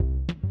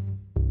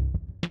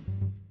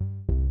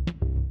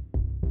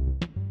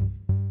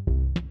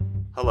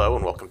Hello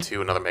and welcome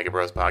to another Mega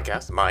Bros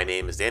podcast. My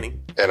name is Danny.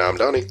 And I'm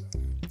Donnie.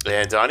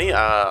 And Donnie,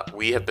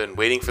 we have been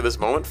waiting for this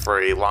moment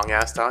for a long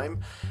ass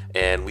time,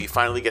 and we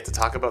finally get to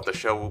talk about the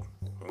show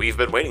we've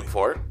been waiting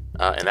for,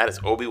 and that is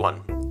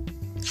Obi-Wan.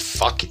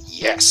 Fuck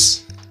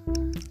yes.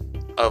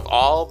 Of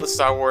all the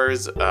Star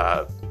Wars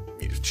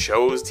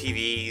shows,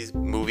 TVs,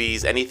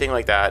 movies, anything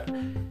like that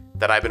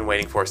I've been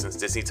waiting for since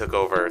Disney took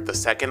over, the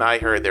second I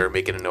heard they were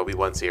making an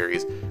Obi-Wan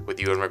series with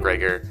Ewan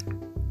McGregor,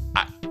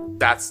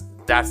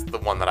 that's the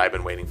one that I've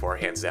been waiting for,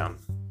 hands down.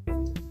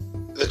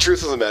 The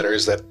truth of the matter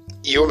is that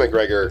Ewan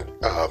McGregor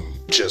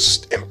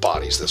just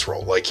embodies this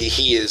role. Like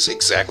he is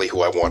exactly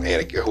who I want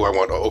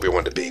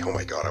Obi-Wan to be. Oh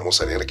my god, I almost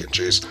said Anakin.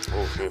 Jeez.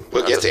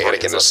 We'll get to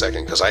Anakin in a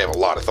second because I have a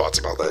lot of thoughts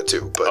about that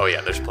too. But oh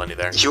yeah, there's plenty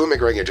there. Ewan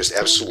McGregor just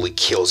absolutely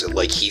kills it.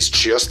 Like he's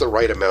just the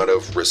right amount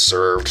of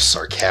reserved,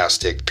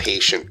 sarcastic,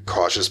 patient,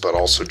 cautious, but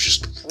also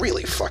just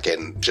really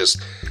fucking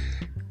just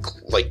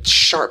like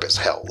sharp as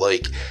hell.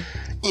 Like.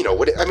 You know,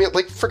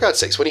 for God's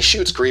sakes, when he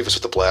shoots Grievous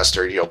with the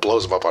blaster,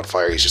 blows him up on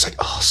fire, he's just like,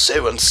 oh,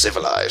 so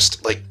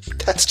uncivilized. Like,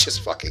 that's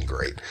just fucking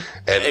great.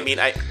 And I'm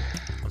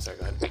sorry,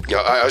 go ahead.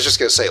 I was just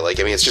going to say,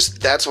 it's just,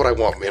 that's what I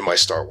want in my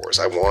Star Wars.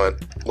 I want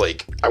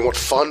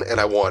fun and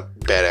I want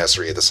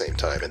badassery at the same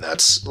time. And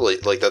that's,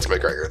 that's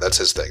McGregor. That's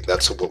his thing.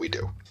 That's what we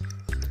do.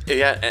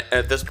 Yeah,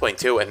 at this point,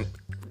 too, and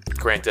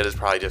granted, it's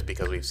probably just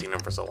because we've seen him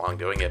for so long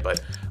doing it,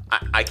 but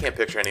I can't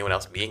picture anyone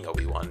else being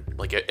Obi-Wan.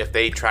 Like, if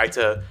they tried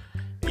to...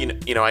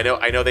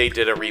 I know they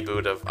did a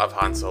reboot of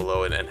Han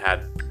Solo and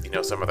had,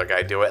 some other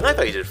guy do it, and I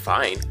thought he did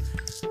fine.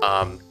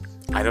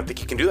 I don't think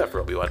you can do that for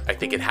Obi-Wan. I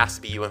think it has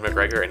to be Ewan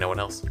McGregor and no one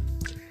else.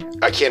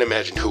 I can't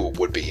imagine who it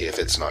would be if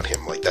it's not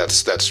him. Like,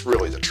 that's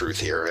really the truth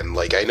here. And,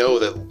 I know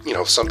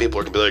that, some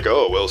people are going to be like,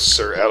 oh, well,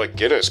 Sir Alec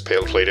Guinness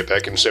played it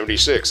back in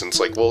 76. And it's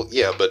like, well,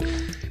 yeah, but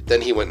then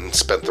he went and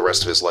spent the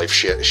rest of his life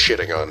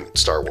shitting on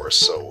Star Wars.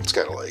 So it's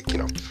kind of like,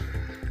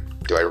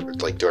 do I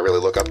really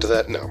look up to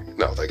that? No.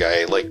 The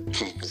guy,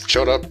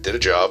 showed up, did a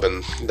job,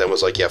 and then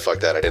was like, yeah, fuck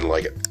that, I didn't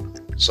like it.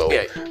 So,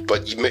 yeah.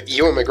 But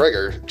Ewan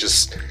McGregor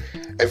just...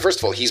 And first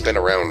of all, he's been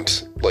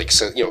around,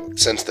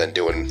 since then,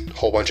 doing a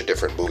whole bunch of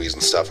different movies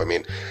and stuff. I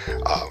mean,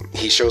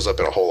 he shows up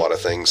in a whole lot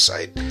of things.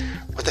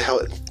 What the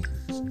hell?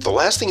 The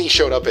last thing he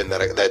showed up in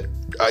that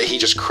he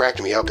just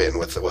cracked me up in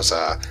was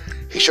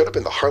he showed up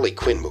in the Harley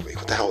Quinn movie.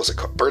 What the hell was it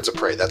called? Birds of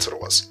Prey, that's what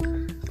it was.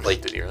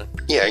 Did he really?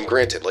 Yeah, and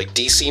granted,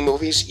 DC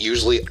movies,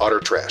 usually utter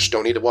trash.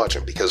 Don't need to watch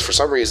them, because for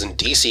some reason,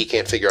 DC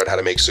can't figure out how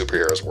to make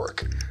superheroes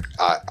work.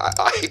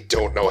 I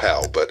don't know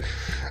how, but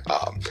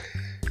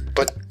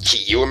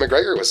Ewan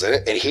McGregor was in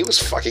it, and he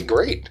was fucking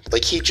great.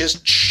 He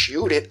just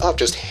chewed it up,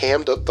 just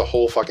hammed up the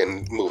whole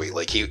fucking movie.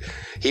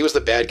 He was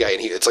the bad guy,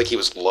 and it's like he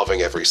was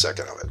loving every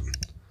second of it.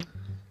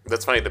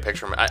 That's funny to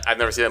picture him. I've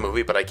never seen that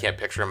movie, but I can't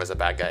picture him as a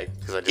bad guy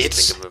because I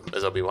just think of him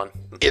as Obi-Wan.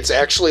 It's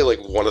actually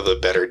one of the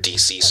better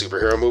DC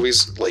superhero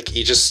movies.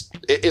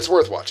 It's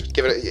worth watching.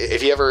 Give it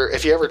if you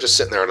ever just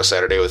sitting there on a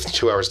Saturday with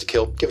 2 hours to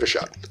kill, give it a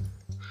shot.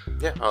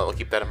 Yeah, I'll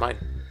keep that in mind.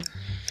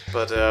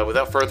 But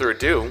without further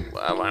ado,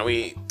 why don't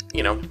we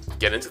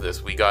get into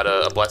this? We got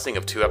a blessing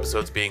of 2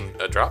 episodes being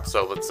dropped,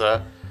 so let's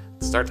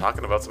start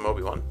talking about some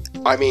Obi-Wan.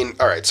 I mean,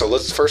 all right, so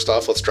let's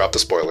drop the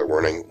spoiler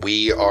warning.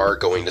 We are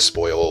going to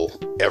spoil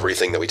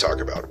everything that we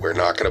talk about. We're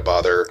not going to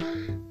bother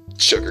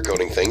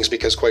sugarcoating things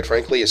because, quite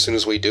frankly, as soon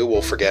as we do,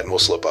 we'll forget and we'll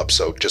slip up.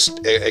 So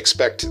just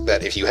expect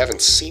that if you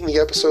haven't seen the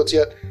episodes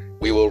yet,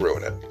 we will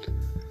ruin it.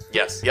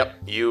 Yes, yep.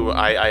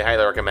 I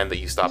highly recommend that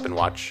you stop and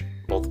watch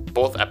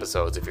both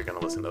episodes if you're going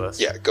to listen to this.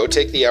 Yeah, go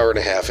take the hour and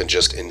a half and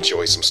just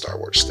enjoy some Star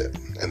Wars shit,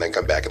 and then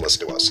come back and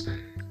listen to us.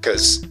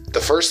 Because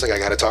the first thing I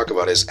got to talk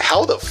about is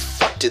how the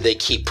fuck did they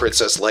keep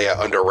Princess Leia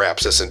under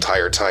wraps this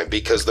entire time?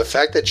 Because the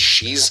fact that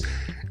she's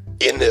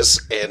in this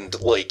and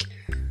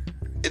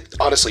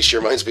honestly, she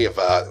reminds me of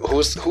who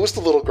was the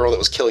little girl that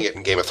was killing it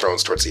in Game of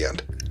Thrones towards the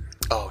end?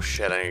 Oh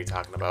shit, I know who you're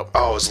talking about.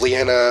 Oh, it was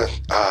Lyanna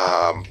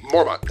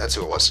Mormont. That's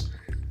who it was.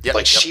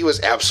 Yep, she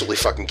was absolutely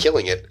fucking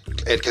killing it,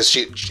 because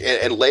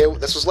and Leia.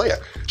 This was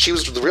Leia. She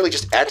was really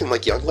just acting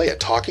like young Leia,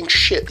 talking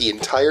shit the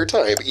entire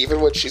time, even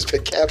when she's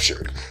been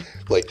captured.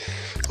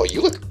 Oh,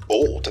 you look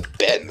old,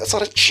 Ben. That's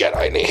not a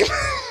Jedi name.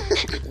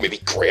 Maybe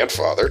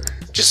grandfather.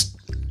 Just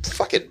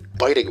fucking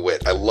biting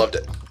wit. I loved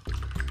it.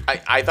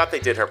 I thought they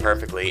did her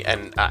perfectly,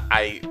 and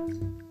I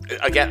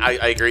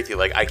agree with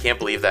you. I can't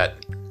believe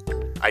that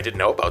I didn't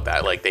know about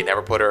that. They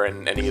never put her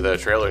in any of the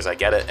trailers. I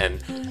get it,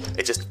 and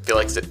it just feel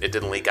like it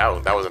didn't leak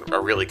out. That was a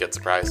really good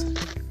surprise.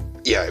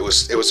 Yeah, it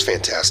was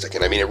fantastic,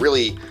 and I mean, it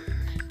really...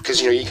 Because,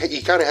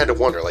 you kind of had to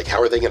wonder,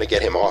 how are they going to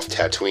get him off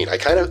Tatooine? I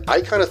kind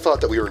of thought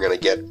that we were going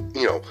to get,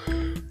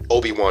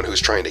 Obi-Wan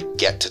who's trying to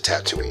get to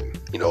Tatooine,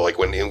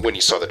 when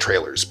you saw the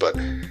trailers. But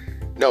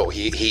no,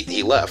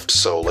 he left.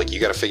 So,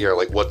 you got to figure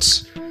out,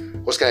 what's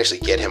going to actually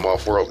get him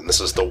off world. And this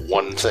is the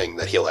one thing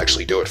that he'll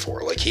actually do it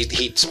for.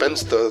 He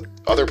spends the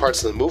other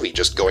parts of the movie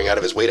just going out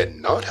of his way to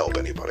not help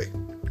anybody.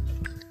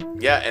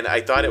 Yeah, and I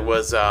thought it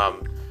was...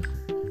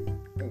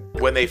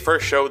 when they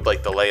first showed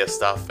like the Leia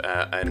stuff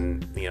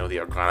and the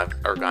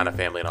Organa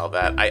family and all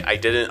that, I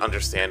didn't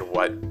understand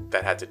what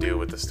that had to do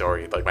with the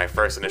story. Like my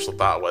first initial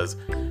thought was,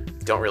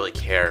 don't really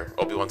care.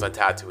 Obi-Wan's on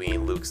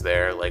Tatooine, Luke's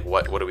there. Like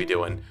what are we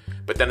doing?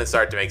 But then it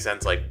started to make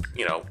sense. Like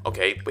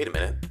okay, wait a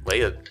minute,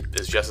 Leia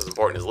is just as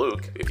important as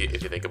Luke if you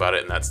think about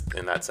it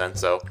in that sense.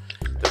 So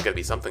there's got to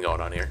be something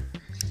going on here.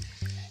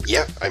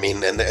 Yeah, I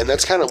mean, and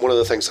that's kind of one of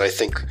the things that I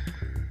think.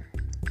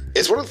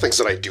 It's one of the things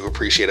that I do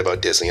appreciate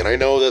about Disney, and I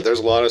know that there's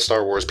a lot of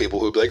Star Wars people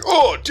who be like,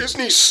 oh,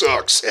 Disney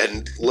sucks,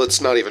 and let's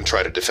not even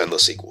try to defend the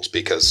sequels,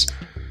 because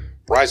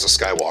Rise of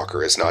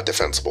Skywalker is not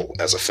defensible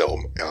as a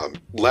film.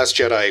 Last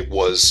Jedi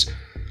was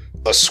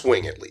a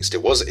swing, at least.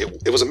 It was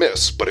a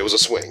miss, but it was a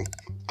swing.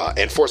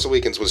 And Force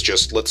Awakens was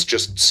just, let's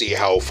just see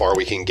how far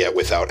we can get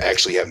without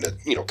actually having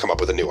to, come up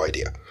with a new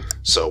idea.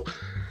 So,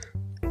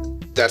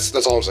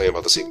 that's all I'm saying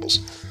about the sequels.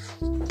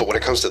 But when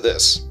it comes to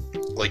this,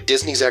 like,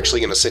 Disney's actually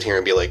going to sit here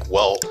and be like,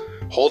 well,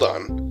 hold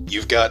on,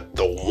 you've got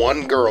the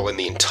one girl in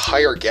the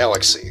entire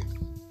galaxy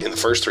in the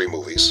first 3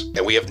 movies,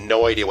 and we have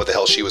no idea what the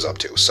hell she was up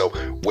to. So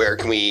where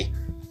can we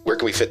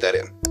fit that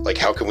in? Like,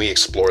 how can we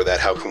explore that?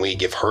 How can we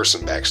give her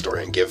some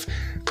backstory and give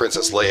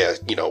Princess Leia,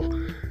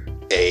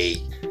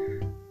 a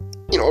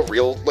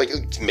real, like,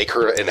 make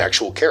her an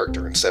actual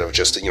character instead of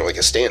just, like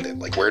a stand-in?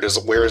 Like, where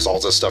is all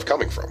this stuff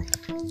coming from?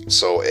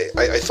 So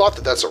I thought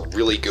that that's a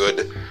really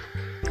good.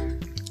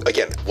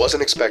 Again,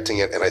 wasn't expecting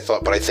it,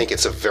 but I think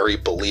it's a very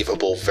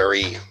believable,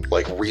 very,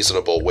 like,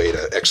 reasonable way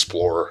to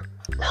explore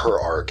her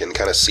arc and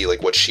kind of see,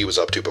 like, what she was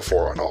up to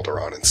before on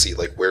Alderaan and see,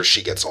 like, where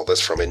she gets all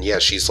this from. And yeah,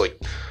 she's, like,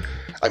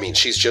 I mean,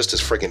 she's just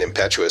as friggin'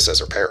 impetuous as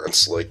her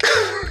parents, like.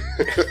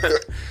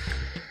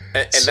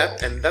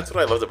 and that's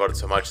what I loved about it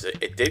so much.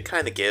 It did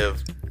kind of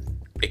gave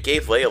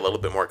Leia a little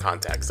bit more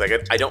context.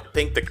 Like, I don't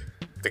think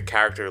the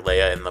character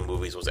Leia in the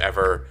movies was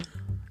ever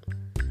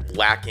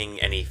lacking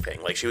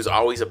anything. Like, she was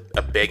always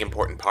a big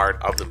important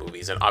part of the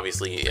movies, and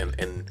obviously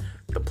in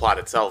the plot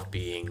itself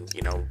being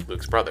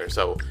Luke's brother,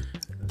 so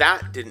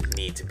that didn't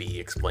need to be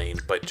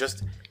explained. But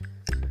just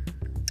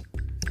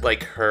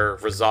like her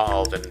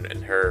resolve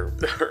and her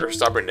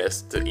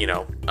stubbornness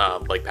to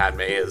like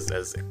Padme,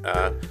 as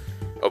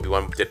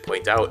Obi-Wan did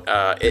point out,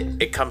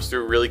 it comes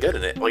through really good,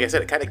 and like I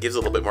said, it kind of gives a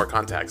little bit more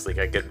context. Like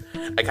I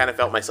kind of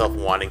felt myself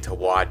wanting to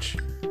watch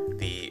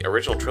the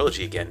original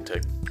trilogy again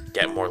to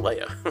get more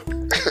Leia.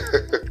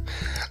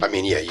 I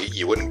mean, yeah,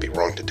 you wouldn't be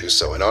wrong to do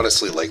so. And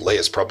honestly, like,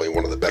 Leia's probably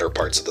one of the better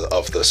parts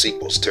of the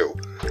sequels too.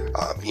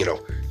 You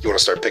want to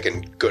start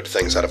picking good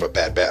things out of a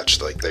bad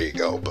batch, like, there you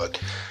go. But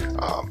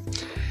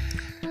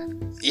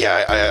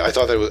yeah, I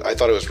thought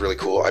it was really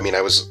cool. I mean,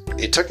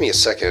 it took me a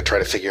second to try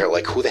to figure out,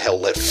 like, who the hell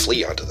let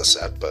Flea onto the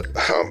set, but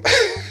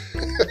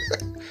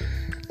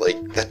like,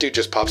 that dude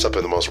just pops up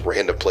in the most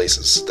random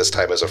places, this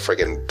time as a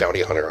friggin'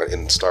 bounty hunter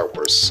in Star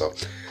Wars, so.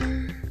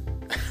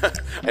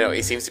 I know,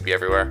 he seems to be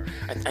everywhere.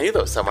 I knew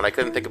there was someone, I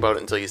couldn't think about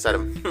it until you said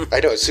him. I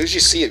know, as soon as you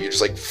see him, you're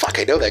just like, fuck,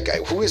 I know that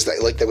guy. Who is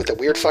that? Like, with the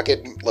weird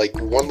fucking, like,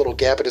 one little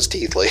gap in his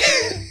teeth, like.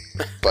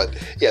 But,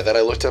 yeah, then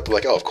I looked up,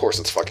 like, oh, of course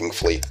it's fucking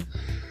Flea.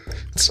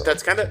 So.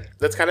 That's kind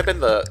of been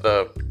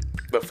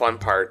the fun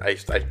part, I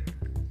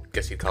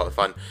guess you'd call it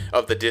fun,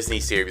 of the Disney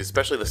series,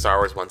 especially the Star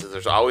Wars ones, is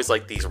there's always,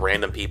 like, these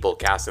random people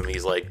casting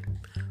these, like,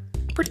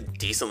 pretty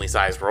decently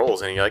sized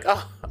roles, and you're like,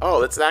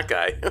 oh, that's that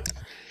guy.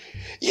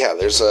 Yeah,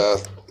 there's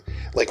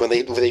like when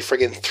they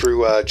friggin'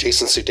 threw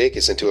Jason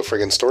Sudeikis into a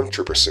friggin'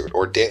 stormtrooper suit,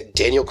 or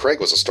Daniel Craig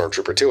was a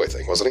stormtrooper too, I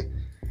think, wasn't he?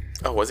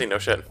 Oh, was he? No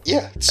shit.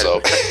 Yeah,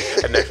 so I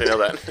didn't actually know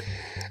that.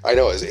 I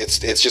know, it's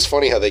just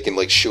funny how they can,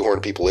 like,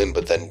 shoehorn people in,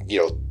 but then,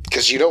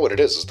 because you know what it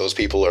is those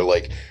people are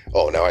like,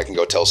 oh, now I can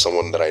go tell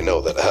someone that I know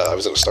that I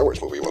was in a Star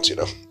Wars movie once,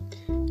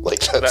 Like,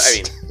 that's. I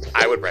mean,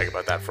 I would brag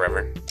about that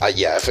forever.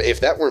 Yeah, if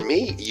that were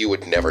me, you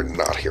would never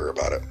not hear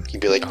about it.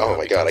 You'd be like, oh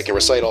my god, I can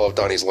recite all of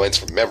Donnie's lines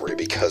from memory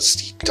because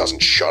he doesn't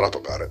shut up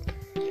about it.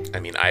 I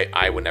mean,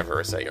 I would never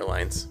recite your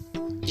lines.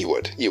 You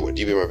would. You'd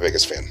be my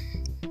biggest fan.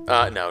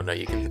 No,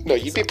 you can. No,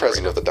 you'd be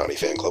president of the Donnie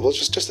fan club.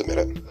 Let's just admit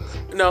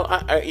it. No,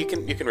 you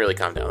can really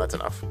calm down. That's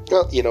enough.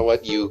 Well, you know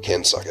what? You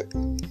can suck it.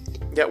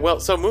 Yeah. Well,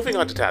 so moving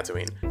on to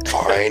Tatooine.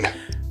 Fine.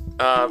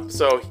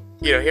 So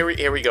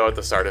here we go at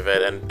the start of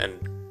it,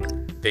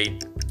 and they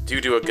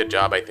do a good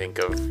job, I think,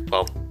 of,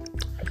 well,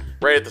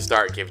 right at the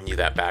start, giving you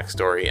that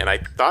backstory, and I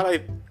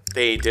thought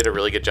they did a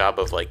really good job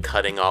of, like,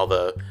 cutting all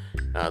the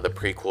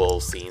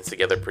prequel scenes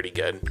together pretty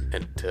good,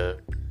 and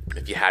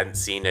if you hadn't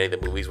seen any of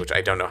the movies, which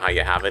I don't know how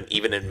you haven't,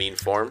 even in meme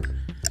form,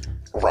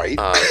 right?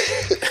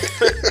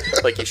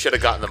 Like, you should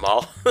have gotten them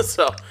all.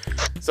 So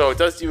it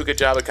does do a good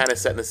job of kind of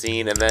setting the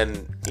scene, and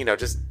then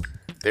just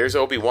there's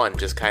Obi-Wan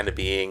just kind of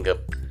being a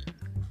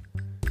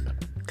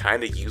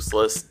kind of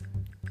useless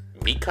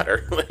meat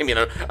cutter. I mean,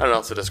 I don't know how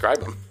else to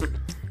describe him.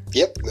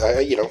 Yep,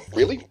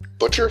 really,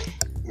 butcher,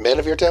 man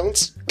of your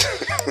talents.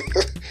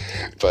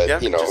 But yeah,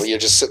 you're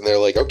just sitting there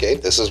like, okay,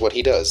 this is what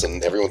he does,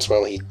 and every once in a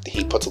while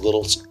he puts a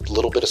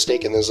little bit of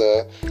steak in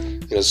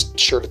his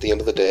shirt at the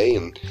end of the day,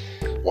 and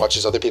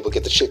watches other people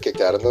get the shit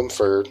kicked out of them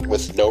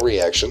with no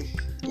reaction.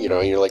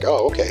 You're like,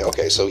 oh,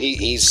 okay, so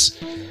he's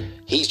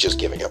he's just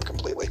giving up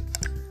completely.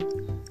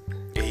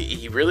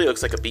 He really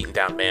looks like a beaten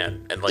down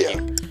man, and like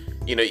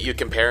Yeah. you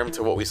compare him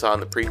to what we saw in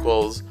the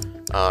prequels,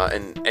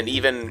 and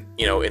even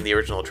in the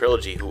original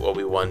trilogy, who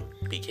Obi-Wan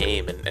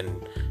became,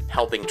 and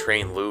helping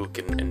train Luke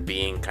and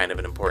being kind of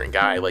an important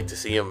guy. Like, to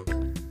see him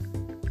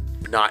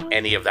not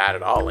any of that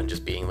at all and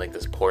just being like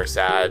this poor,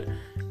 sad,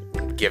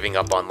 giving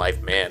up on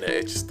life man.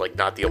 It's just like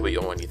not the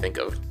Obi-Wan you think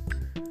of.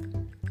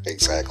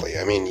 Exactly.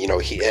 I mean,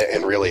 he,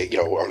 and really,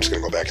 I'm just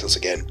going to go back to this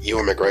again.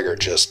 Ewan McGregor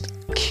just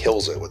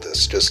kills it with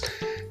this. Just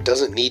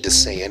doesn't need to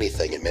say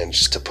anything and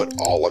manages to put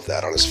all of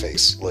that on his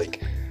face.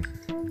 Like,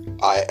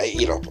 I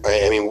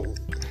mean,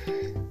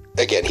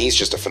 again, he's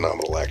just a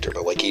phenomenal actor,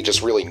 but like, he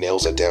just really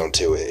nails it down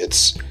to it.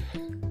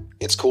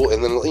 It's cool.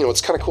 And then,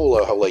 it's kind of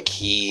cool how like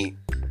he's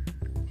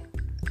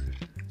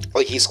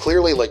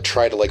clearly like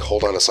tried to like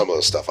hold on to some of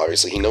this stuff.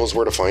 Obviously, he knows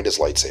where to find his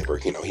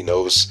lightsaber. He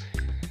knows,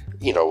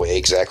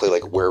 exactly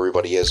like where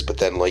everybody is. But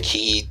then like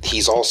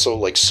he's also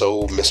like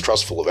so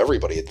mistrustful of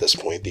everybody at this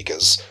point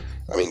because,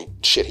 I mean,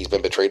 shit, he's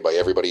been betrayed by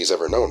everybody he's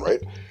ever known,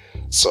 right?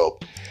 So,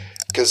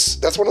 because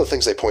that's one of the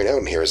things they point out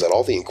in here is that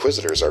all the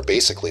Inquisitors are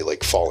basically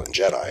like fallen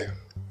Jedi,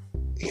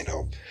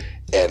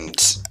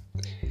 and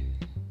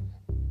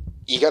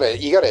you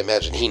gotta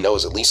imagine he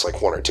knows at least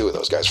like one or two of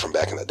those guys from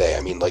back in the day.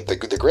 I mean, like the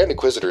Grand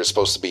Inquisitor is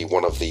supposed to be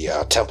one of the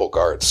Temple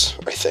Guards,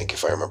 I think,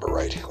 if I remember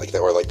right.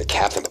 Or like the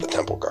captain of the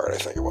Temple Guard, I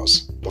think it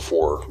was,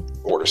 before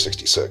Order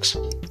 66.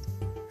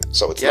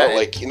 So it's not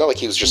like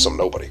he was just some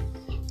nobody.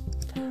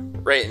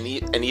 Right,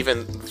 and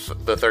even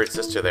the third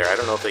sister there. I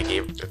don't know if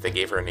they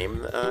gave her a name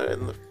in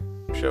the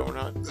show or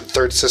not.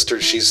 Third sister,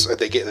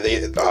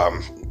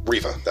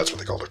 Reva. That's what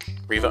they called her.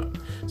 Reva.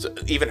 So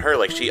even her,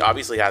 like, she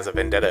obviously has a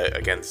vendetta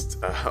against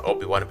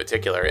Obi-Wan in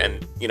particular.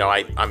 And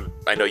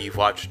I know you've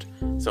watched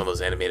some of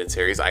those animated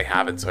series. I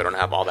haven't, so I don't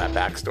have all that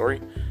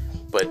backstory.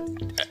 But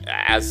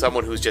as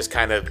someone who's just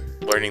kind of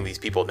learning these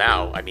people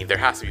now, I mean, there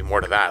has to be more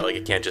to that. Like,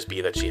 it can't just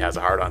be that she has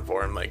a hard-on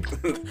for him. Like,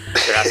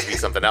 there has to be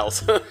something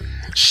else.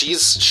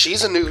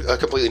 She's a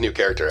completely new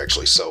character,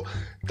 actually. So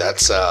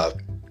that's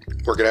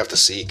we're gonna have to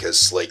see,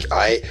 because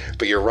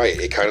but you're right,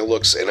 it kind of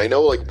looks, and I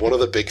know like one of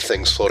the big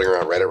things floating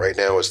around Reddit right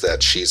now is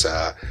that she's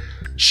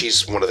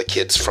one of the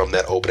kids from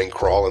that opening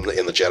crawl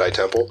in the Jedi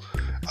Temple,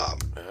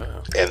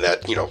 and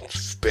that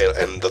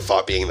and the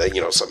thought being that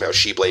somehow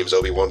she blames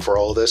Obi-Wan for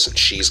all of this, and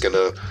she's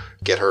gonna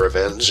get her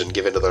revenge and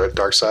give into the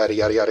dark side,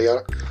 yada yada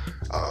yada.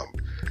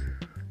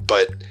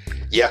 But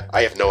yeah,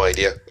 I have no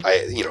idea.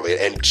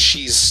 And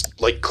she's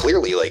like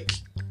clearly like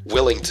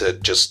willing to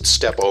just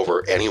step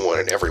over anyone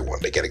and everyone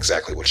to get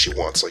exactly what she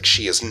wants. Like,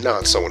 she is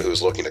not someone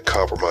who's looking to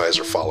compromise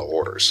or follow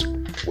orders,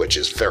 which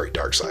is very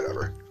dark side of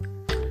her.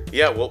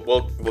 Yeah,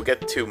 we'll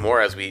get to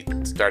more as we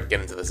start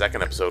getting to the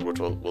second episode, which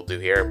we'll do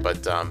here.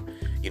 But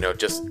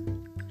just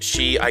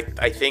she,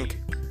 I think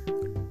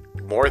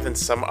more than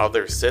some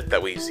other Sith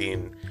that we've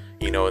seen,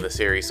 in the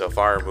series so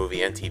far,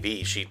 movie and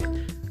TV, she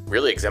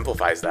really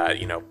exemplifies that.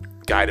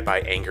 Guided by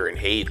anger and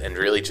hate, and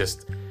really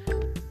just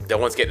no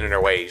one's getting in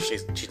her way.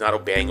 She's not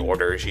obeying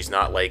orders. She's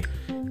not like,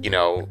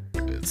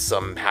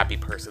 some happy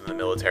person in the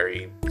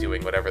military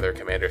doing whatever their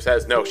commander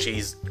says. No,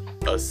 she's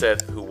a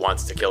Sith who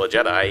wants to kill a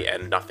Jedi,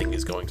 and nothing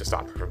is going to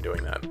stop her from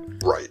doing that.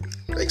 Right,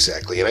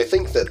 exactly. And I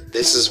think that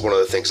this is one of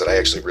the things that I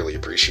actually really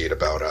appreciate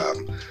about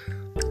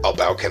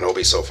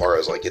Kenobi so far,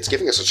 is like it's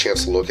giving us a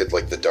chance to look at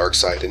like the dark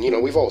side. And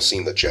we've all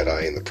seen the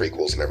Jedi and the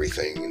prequels and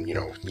everything, and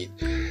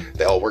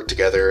they all work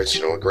together. It's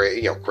a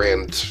great,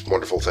 grand,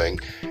 wonderful thing.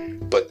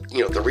 But,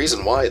 the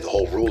reason why the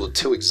whole rule of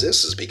two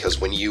exists is because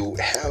when you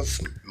have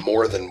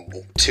more than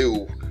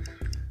two,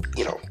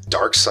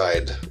 dark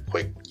side,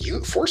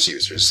 Force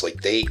users,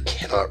 like, they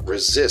cannot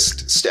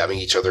resist stabbing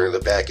each other in the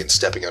back and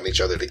stepping on each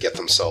other to get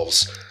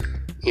themselves,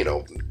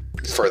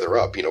 further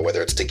up,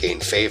 whether it's to gain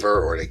favor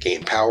or to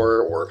gain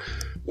power or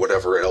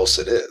whatever else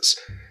it is.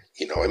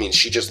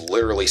 She just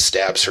literally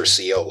stabs her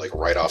CO, like,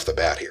 right off the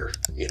bat here.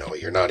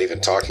 You're not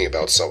even talking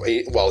about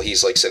while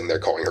he's, like, sitting there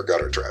calling her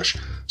gutter trash.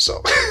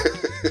 So.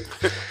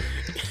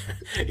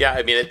 Yeah,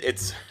 I mean,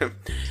 it's...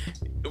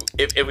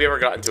 If we ever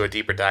got into a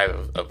deeper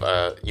dive of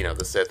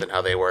the Sith and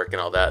how they work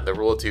and all that, the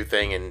Rule of Two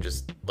thing and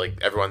just,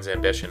 like, everyone's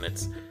ambition,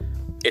 it's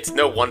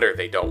no wonder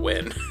they don't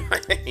win.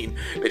 I mean,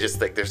 they just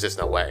think there's just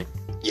no way.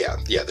 Yeah,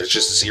 there's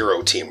just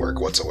zero teamwork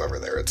whatsoever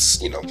there.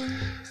 It's,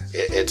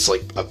 it's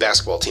like a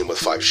basketball team with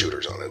 5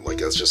 shooters on it.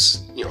 Like, it's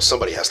just,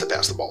 somebody has to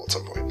pass the ball at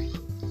some point.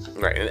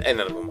 Right, and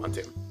none of them want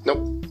to.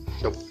 Nope.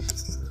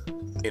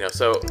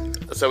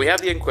 So we have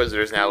the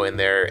Inquisitors now in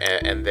there,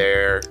 and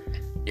they're,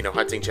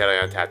 hunting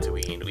Jedi on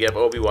Tatooine. We have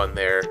Obi-Wan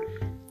there,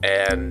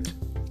 and,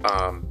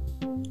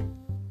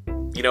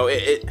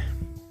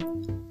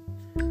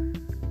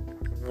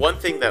 one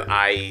thing that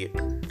I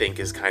think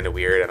is kind of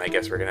weird, and I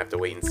guess we're going to have to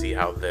wait and see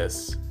how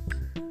this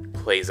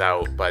plays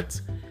out, but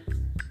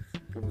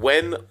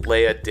when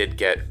Leia did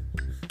get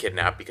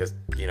kidnapped, because,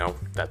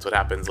 that's what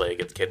happens, Leia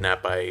gets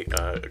kidnapped by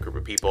a group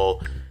of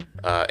people,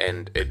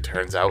 and it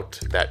turns out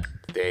that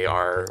they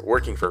are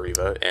working for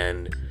Reva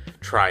and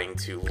trying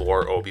to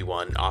lure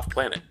Obi-Wan off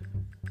planet.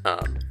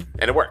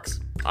 And it works,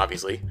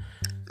 obviously.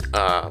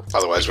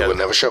 Otherwise, we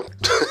wouldn't have a show.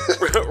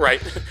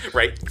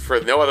 right.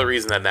 For no other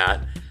reason than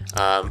that.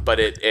 But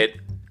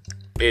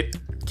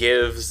it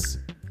gives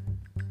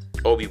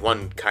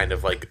Obi-Wan kind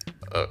of like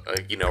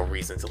a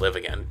reason to live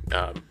again,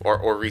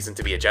 or reason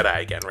to be a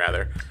Jedi again,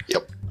 rather.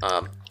 Yep.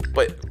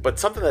 But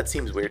something that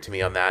seems weird to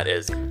me on that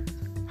is,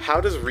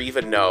 how does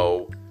Reva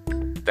know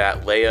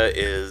that Leia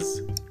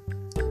is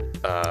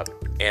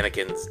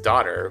Anakin's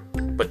daughter,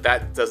 but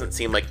that doesn't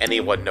seem like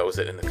anyone knows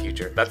it in the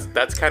future?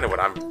 That's kind of what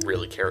I'm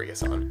really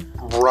curious on.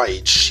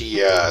 Right.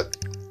 She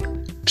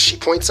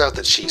points out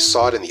that she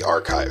saw it in the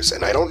archives,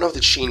 and I don't know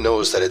that she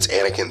knows that it's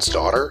Anakin's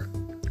daughter,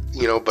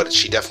 but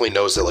she definitely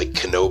knows that, like,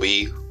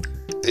 Kenobi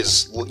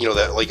is,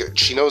 that, like,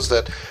 she knows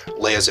that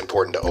Leia's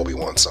important to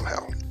Obi-Wan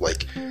somehow.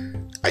 Like,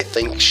 I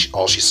think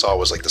all she saw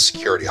was, like, the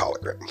security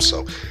hologram,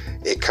 so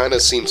it kind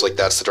of seems like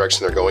that's the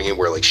direction they're going in,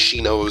 where, like,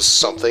 she knows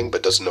something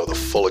but doesn't know the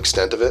full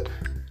extent of it,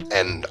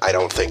 and I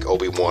don't think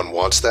Obi-Wan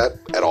wants that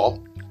at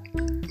all.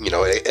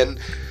 And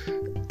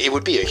it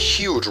would be a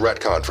huge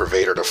retcon for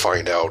Vader to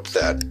find out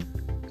that,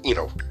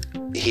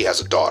 he has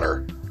a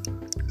daughter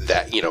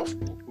that,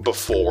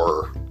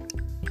 before...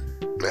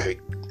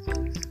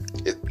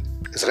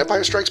 Is it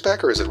Empire Strikes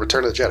Back, or is it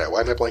Return of the Jedi?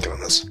 Why am I blanking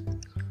on this?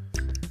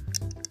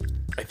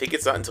 I think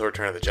it's not until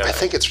Return of the Jedi. I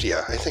think it's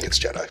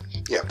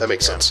Jedi. Yeah, that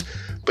makes sense.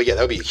 But yeah,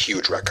 that would be a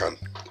huge retcon.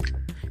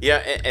 Yeah,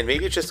 and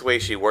maybe it's just the way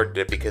she worded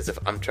it, because if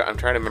I'm trying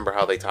to remember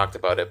how they talked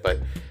about it, but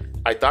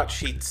I thought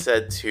she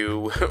said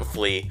to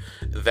Flea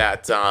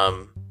that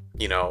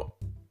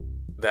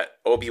that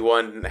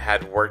Obi-Wan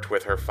had worked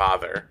with her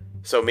father.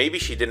 So maybe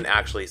she didn't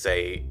actually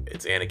say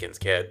it's Anakin's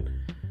kid,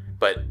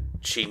 but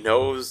she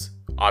knows,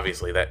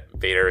 obviously, that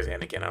Vader is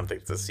Anakin. I don't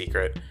think it's a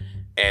secret.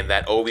 And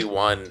that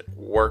Obi-Wan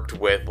worked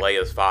with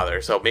Leia's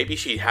father. So maybe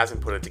she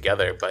hasn't put it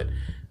together, but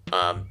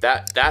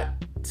that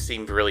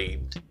seemed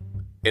really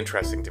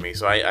interesting to me.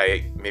 So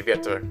I maybe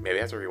have to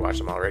rewatch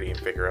them already and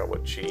figure out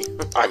what she...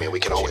 I mean, we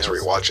can always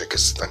rewatch it,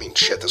 because, I mean,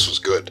 shit, this was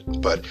good.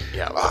 But,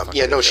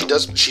 she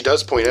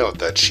does point out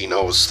that she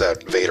knows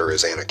that Vader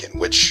is Anakin,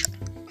 which...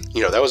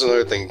 that was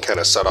another thing kind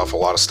of set off a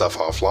lot of stuff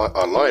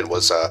online,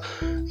 was,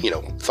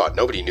 thought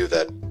nobody knew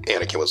that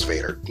Anakin was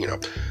Vader,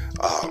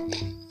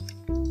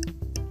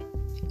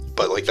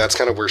 but, like, that's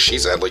kind of where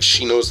she's at. Like,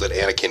 she knows that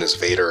Anakin is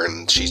Vader,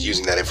 and she's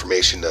using that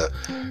information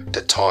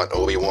to taunt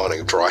Obi-Wan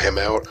and draw him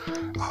out.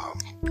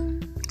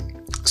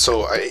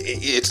 So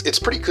it's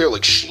pretty clear,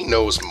 like, she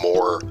knows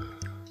more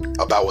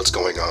about what's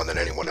going on than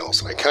anyone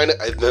else. And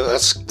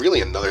that's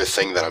really another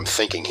thing that I'm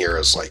thinking here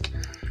is, like,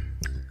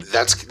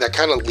 that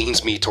kind of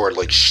leans me toward,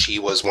 like, she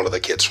was one of the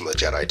kids from the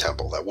Jedi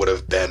Temple that would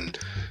have been,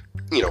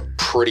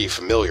 pretty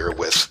familiar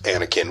with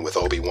Anakin, with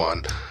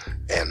Obi-Wan,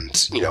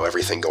 and,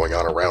 everything going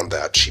on around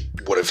that. She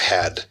would have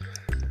had,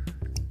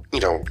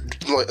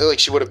 like,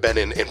 she would have been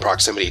in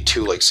proximity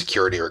to, like,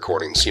 security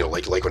recordings,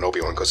 like when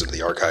Obi-Wan goes into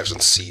the archives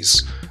and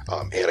sees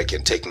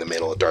Anakin taking the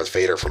mantle of Darth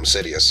Vader from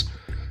Sidious,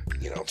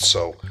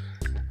 so...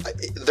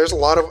 there's a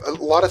lot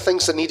of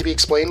things that need to be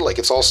explained. Like,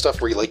 it's all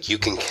stuff where you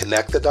can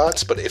connect the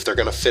dots, but if they're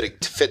going to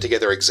fit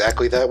together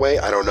exactly that way,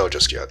 I don't know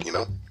just yet.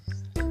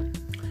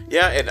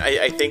 Yeah, and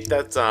I think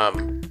that's I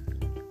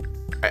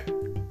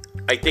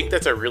think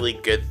that's a really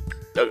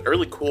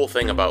cool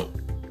thing about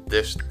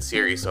this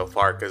series so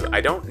far, because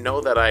I don't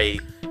know that I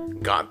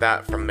got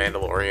that from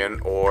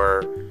Mandalorian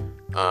or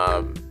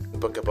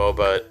Book of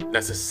Boba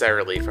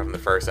necessarily from the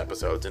first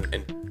episodes,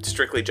 and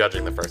strictly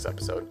judging the first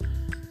episode.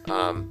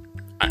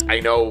 I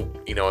know,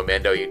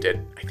 Amando, you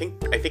did. I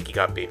think he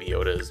got Baby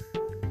Yoda's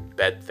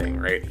bed thing,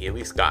 right? He at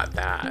least got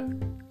that.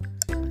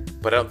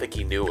 But I don't think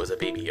he knew it was a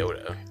Baby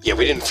Yoda. Yeah,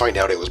 we didn't find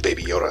out it was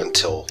Baby Yoda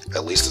until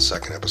at least the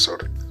second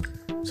episode.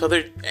 So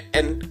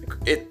and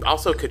it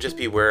also could just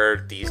be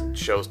where these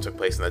shows took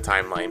place in the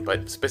timeline,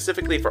 but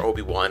specifically for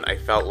Obi-Wan, I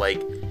felt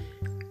like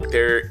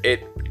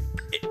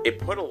it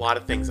put a lot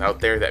of things out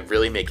there that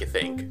really make you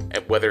think,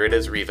 whether it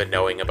is Reva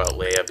knowing about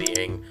Leia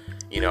being,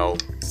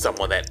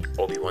 someone that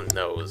Obi-Wan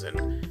knows,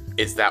 and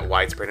is that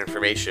widespread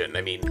information?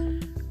 I mean,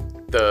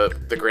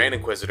 the Grand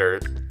Inquisitor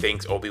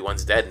thinks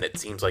Obi-Wan's dead, and it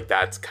seems like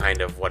that's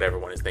kind of what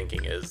everyone is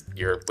thinking, is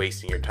you're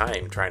wasting your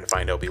time trying to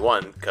find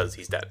Obi-Wan because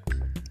he's dead.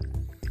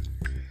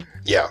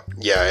 Yeah,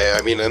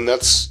 I mean, and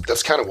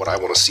that's kind of what I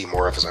want to see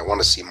more of, is I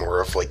want to see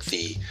more of, like,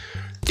 the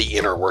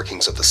inner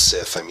workings of the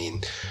Sith. I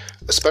mean,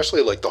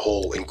 especially, like, the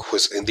whole what do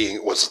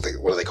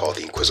they call it?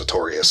 The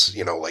Inquisitorius,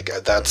 like,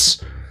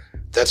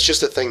 that's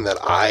just a thing that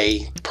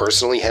I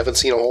personally haven't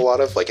seen a whole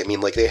lot of. Like, I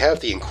mean, like, they have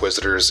the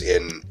Inquisitors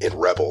in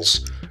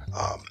Rebels,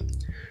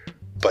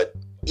 but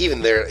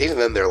even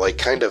then, they're, like,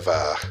 kind of,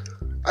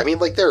 I mean,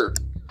 like, they're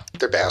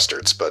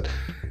bastards, but,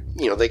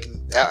 they,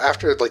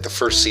 after, like, the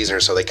first season or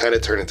so, they kind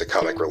of turn into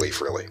comic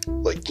relief, really.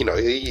 Like,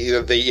 you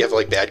have,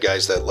 like, bad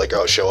guys that, like,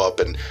 show up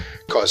and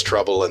cause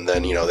trouble, and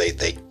then,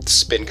 they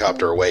spin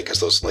copter away, because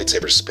those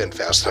lightsabers spin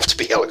fast enough to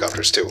be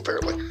helicopters, too,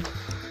 apparently.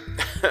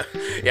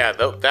 Yeah,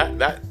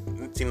 that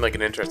seemed like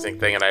an interesting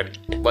thing, and I'd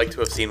like to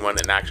have seen one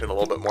in action a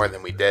little bit more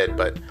than we did,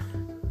 but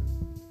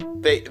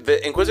the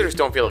Inquisitors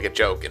don't feel like a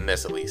joke in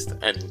this, at least,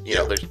 and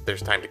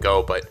there's time to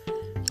go, but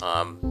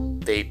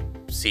they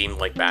seem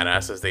like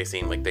badasses. They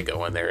seem like they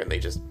go in there and they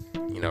just,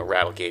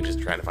 rattle cages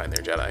trying to find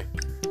their Jedi.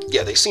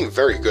 Yeah, they seem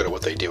very good at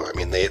what they do. I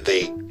mean, they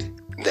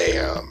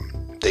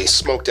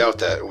smoked out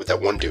that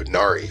one dude,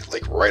 Nari,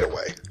 like right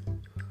away.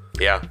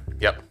 Yeah.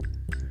 Yep.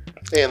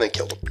 And they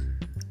killed him.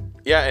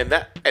 Yeah, and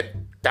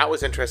that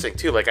was interesting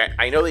too. Like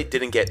I know they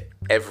didn't get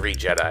every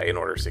Jedi in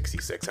Order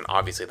 66, and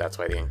obviously that's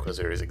why the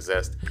Inquisitors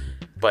exist.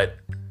 But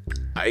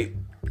I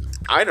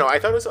don't know. I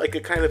thought it was like a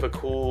kind of a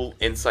cool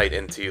insight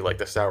into like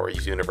the Star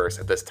Wars universe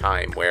at this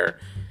time, where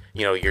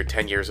you're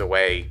 10 years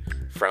away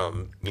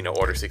from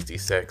Order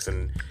 66,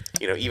 and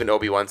even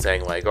Obi-Wan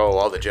saying like, "Oh,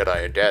 all the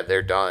Jedi are dead;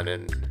 they're done,"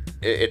 and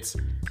it's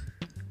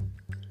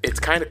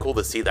kind of cool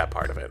to see that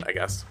part of it, I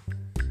guess.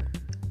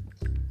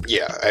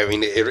 Yeah, I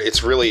mean,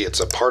 it's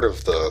a part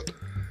of the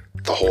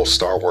whole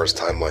Star Wars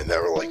timeline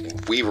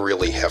that we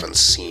really haven't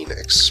seen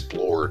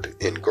explored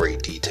in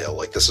great detail.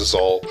 Like, this is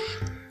all,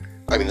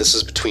 I mean, this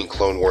is between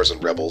Clone Wars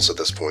and Rebels at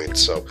this point,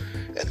 so,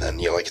 and then,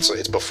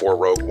 it's before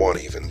Rogue One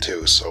even,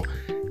 too, so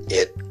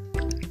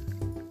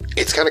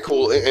it's kind of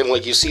cool, and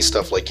like, you see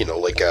stuff like,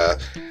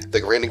 the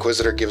Grand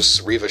Inquisitor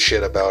gives Reva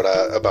shit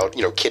about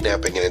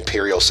kidnapping an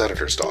Imperial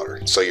Senator's daughter.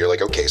 So you're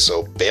like, okay,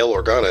 so Bail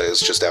Organa is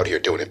just out here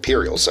doing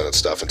Imperial Senate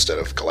stuff instead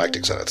of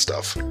Galactic Senate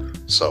stuff.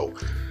 So,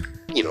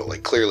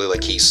 clearly,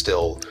 like, he's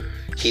still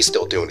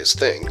doing his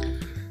thing.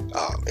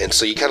 And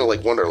so you kind of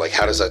like wonder, like,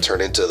 how does that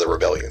turn into the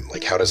rebellion?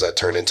 Like, how does that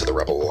turn into the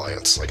Rebel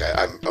Alliance? Like,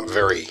 I'm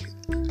very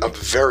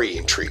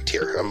intrigued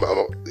here.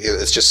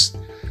 It's just,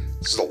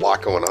 there's a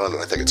lot going on,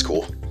 and I think it's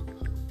cool.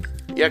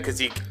 Yeah,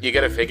 because you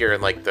got to figure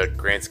in, like, the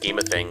grand scheme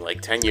of thing, like,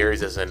 10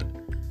 years isn't...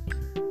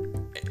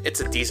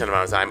 It's a decent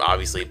amount of time,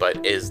 obviously,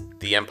 but is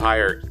the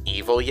Empire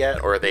evil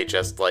yet? Or are they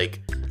just,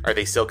 like... Are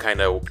they still kind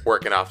of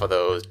working off of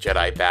those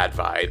Jedi bad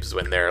vibes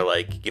when they're,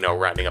 like,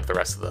 rounding up the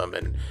rest of them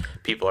and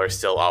people are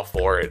still all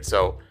for it?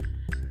 So...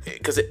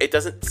 Because it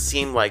doesn't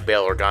seem like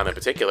Bail Organa in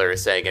particular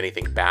is saying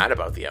anything bad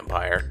about the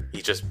Empire.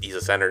 He's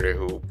a senator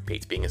who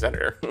hates being a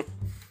senator.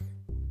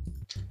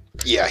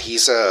 Yeah,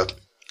 he's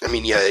I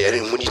mean, yeah,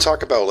 and when you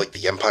talk about, like,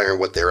 the Empire and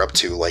what they're up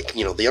to, like,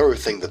 the other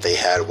thing that they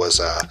had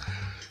was,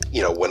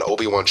 when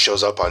Obi-Wan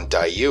shows up on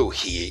Daiyu,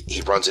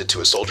 he runs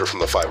into a soldier from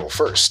the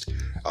 501st,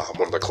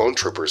 one of the clone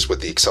troopers with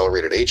the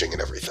accelerated aging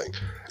and everything,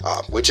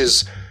 which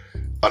is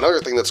another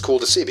thing that's cool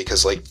to see,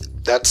 because, like,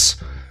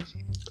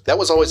 that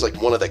was always,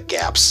 like, one of the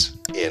gaps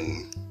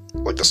in,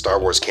 like, the Star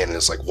Wars canon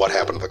is, like, what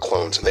happened to the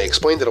clones, and they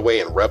explained it away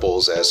in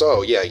Rebels as,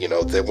 oh, yeah,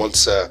 that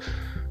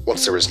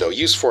once there was no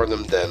use for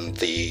them, then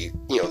the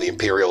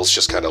Imperials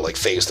just kind of like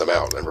phased them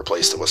out and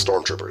replaced them with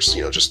stormtroopers.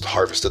 Just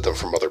harvested them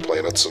from other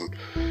planets and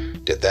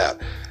did that.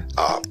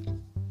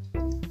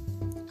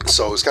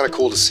 So it was kind of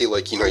cool to see,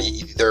 like,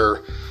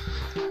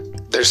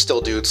 there's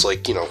still dudes,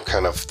 like,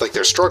 kind of like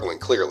they're struggling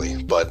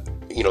clearly, but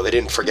they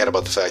didn't forget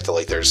about the fact that,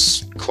 like,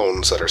 there's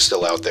clones that are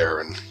still out there,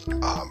 and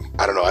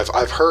I don't know.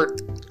 I've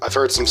heard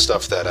some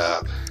stuff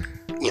that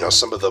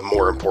some of the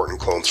more important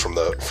clones from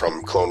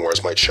Clone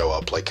Wars might show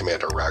up, like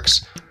Commander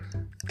Rex.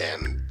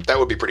 And that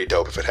would be pretty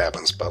dope if it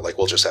happens, but, like,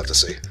 we'll just have to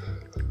see.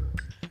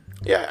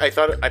 Yeah, I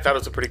thought it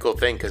was a pretty cool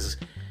thing, because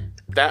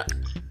that,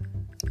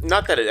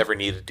 not that it ever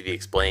needed to be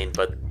explained,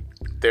 but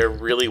there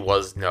really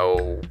was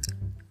no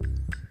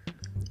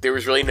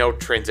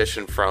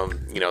transition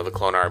from, the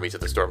clone army to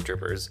the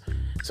stormtroopers.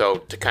 So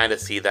to kind of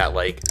see that,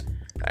 like,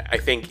 I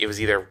think it was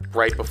either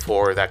right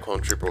before that clone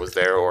trooper was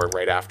there or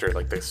right after,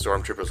 like, the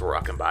stormtroopers were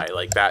walking by,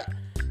 like, that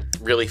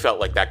really felt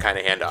like that kind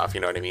of handoff,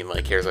 you know what I mean?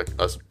 Like, here's a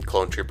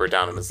clone trooper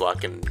down in his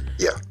luck and,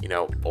 yeah,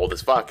 old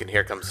as fuck, and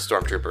here comes the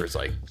stormtroopers,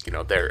 like,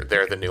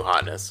 they're the new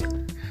hotness.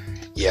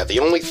 Yeah, the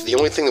only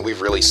thing that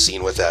we've really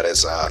seen with that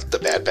is the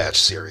Bad Batch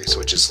series,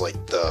 which is like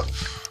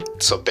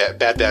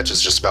Bad Batch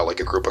is just about, like,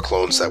 a group of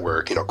clones that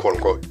were, quote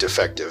unquote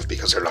defective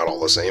because they're not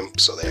all the same,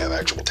 so they have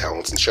actual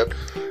talents and shit.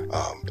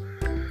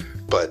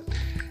 But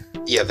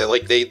yeah, they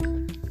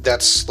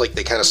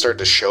kind of started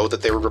to show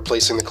that they were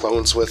replacing the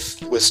clones with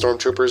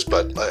stormtroopers,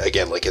 but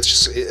again, like, it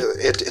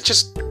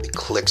just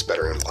clicks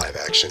better in live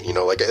action.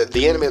 Like,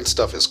 the animated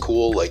stuff is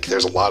cool. Like,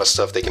 there's a lot of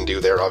stuff they can do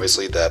there,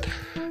 obviously, that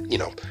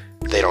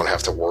they don't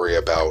have to worry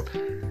about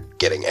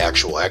getting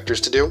actual actors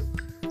to do,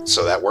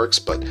 so that works.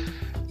 But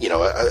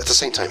at the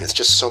same time, it's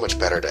just so much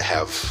better to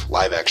have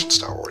live action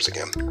Star Wars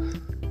again.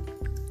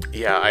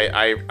 Yeah,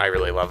 I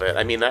really love it.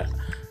 I mean, that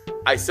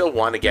I still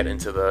want to get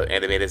into the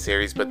animated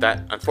series, but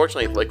that,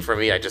 unfortunately, like, for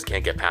me, I just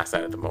can't get past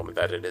that at the moment,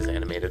 that it is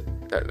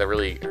animated. That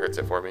really hurts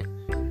it for me.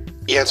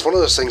 Yeah, it's one of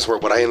those things where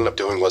what I ended up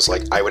doing was,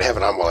 like, I would have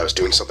it on while I was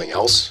doing something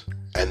else,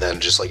 and then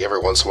just, like, every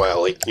once in a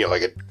while, like, I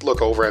could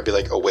look over and be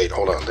like, oh, wait,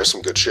 hold on, there's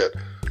some good shit.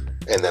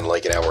 And then,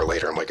 like, an hour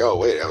later, I'm like, oh,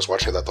 wait, I was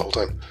watching that the whole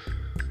time.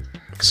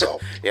 So.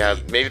 Yeah,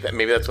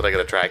 maybe that's what I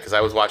gotta try, because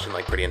I was watching,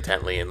 like, pretty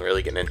intently and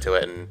really getting into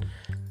it, and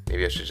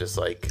maybe I should just,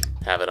 like,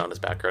 have it on as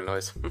background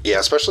noise. Yeah,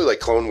 especially, like,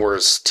 Clone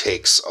Wars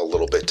takes a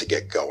little bit to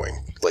get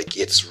going. Like,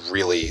 it's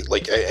really,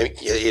 like,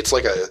 it's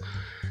like a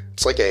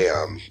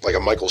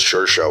Michael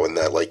Schur show in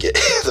that, like,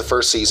 the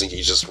first season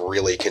you just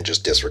really can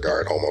just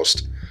disregard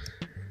almost.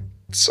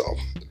 So,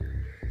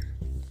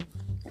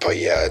 But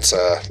yeah, it's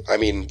I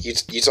mean,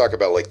 you talk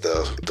about like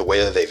the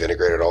way that they've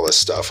integrated all this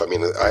stuff. I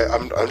mean,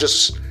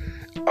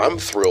 I'm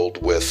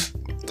thrilled with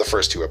the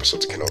first 2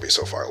 episodes of Kenobi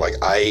so far. Like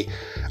I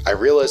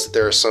realize that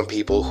there are some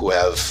people who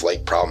have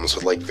like problems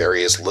with like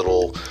various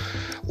little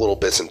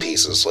bits and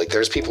pieces. Like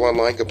there's people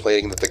online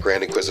complaining that the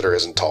Grand Inquisitor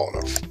isn't tall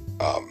enough.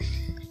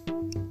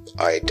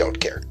 I don't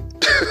care.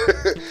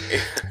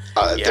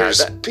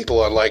 There's people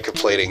online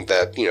complaining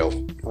that, you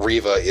know,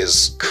 Reva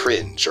is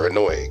cringe or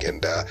annoying,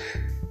 and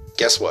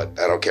guess what?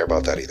 I don't care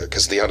about that either,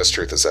 because the honest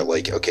truth is that,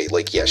 like, okay,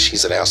 like, yeah,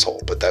 she's an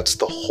asshole, but that's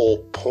the whole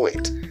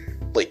point.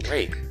 Like,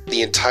 right.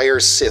 The entire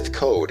Sith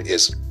code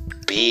is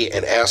be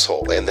an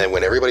asshole, and then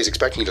when everybody's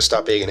expecting you to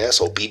stop being an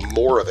asshole, be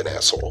more of an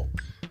asshole.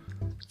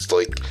 It's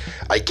like,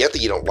 I get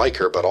that you don't like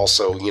her, but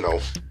also, you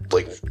know,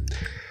 like,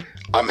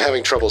 I'm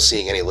having trouble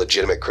seeing any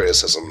legitimate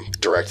criticism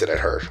directed at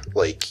her.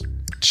 Like,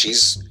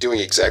 she's doing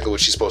exactly what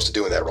she's supposed to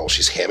do in that role.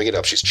 She's hamming it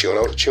up. She's chewing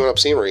up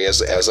scenery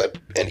as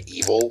an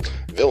evil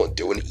villain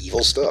doing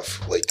evil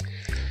stuff. Like,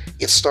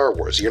 it's Star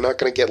Wars. You're not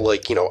going to get,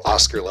 like, you know,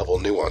 Oscar level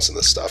nuance in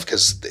this stuff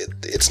because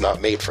it's not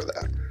made for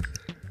that.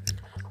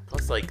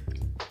 Plus, like,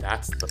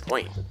 that's the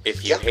point.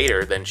 If you hate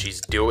her, then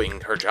she's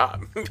doing her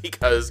job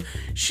because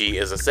she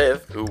is a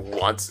Sith who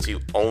wants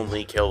to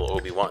only kill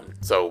Obi-Wan.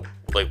 So,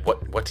 like,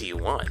 what do you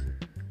want?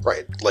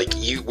 Right. Like,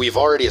 we've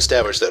already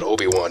established that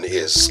Obi-Wan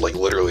is, like,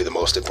 literally the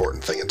most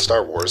important thing in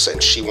Star Wars,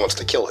 and she wants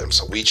to kill him,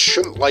 so we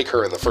shouldn't like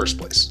her in the first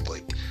place.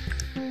 Like,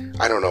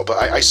 I don't know, but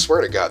I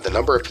swear to God, the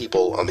number of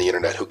people on the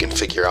internet who can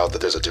figure out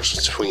that there's a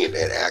difference between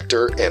an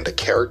actor and a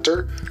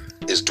character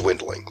is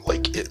dwindling.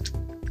 Like, it...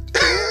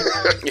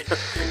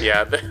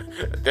 yeah,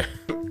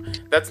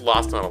 that's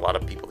lost on a lot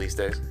of people these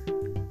days.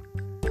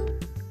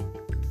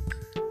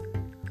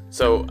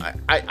 So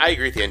I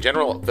agree with you. In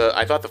general,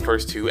 I thought the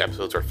first 2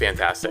 episodes were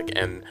fantastic,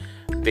 and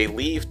they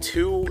leave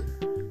two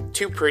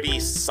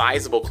pretty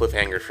sizable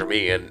cliffhangers for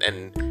me.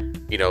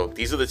 And you know,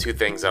 these are the 2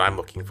 things that I'm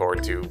looking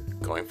forward to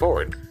going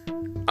forward.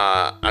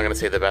 I'm gonna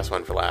say the best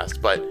one for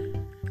last, but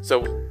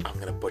so I'm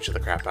gonna butcher the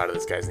crap out of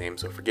this guy's name,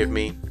 so forgive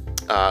me.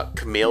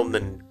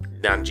 Kumail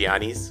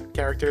Nanjiani's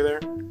character there.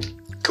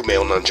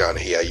 Kumail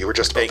Nanjiani, yeah, you were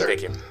just about there.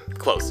 Thank you.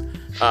 Close.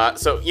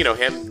 So, you know,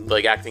 him,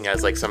 like, acting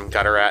as, like, some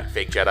gutter rat,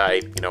 fake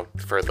Jedi, you know,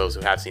 for those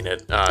who have seen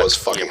it. Was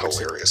fucking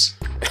hilarious.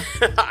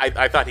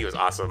 I thought he was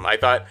awesome. I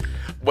thought,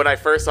 when I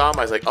first saw him,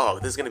 I was like, oh,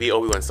 this is going to be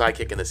Obi-Wan's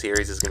sidekick in the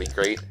series. This is going to be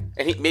great.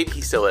 And maybe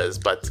he still is,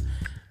 but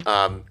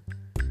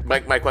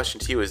my question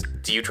to you is,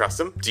 do you trust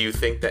him? Do you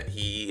think that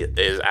he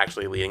is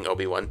actually leading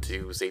Obi-Wan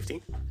to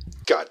safety?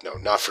 God, no,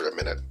 not for a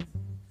minute.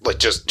 Like,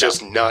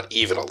 just not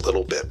even a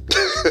little bit.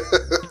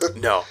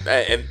 No,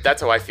 and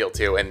that's how I feel,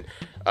 too. And,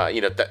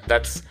 you know,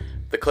 that's...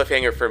 The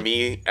cliffhanger for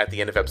me at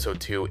the end of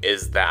episode 2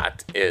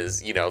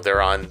 is, you know,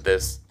 they're on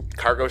this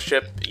cargo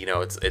ship, you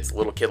know, it's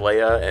little kid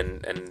Leia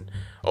and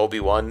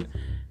Obi-Wan,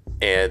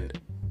 and,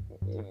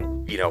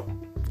 you know,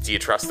 do you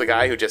trust the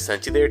guy who just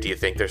sent you there? Do you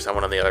think there's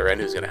someone on the other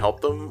end who's going to help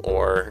them,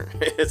 or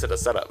is it a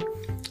setup?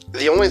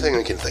 The only thing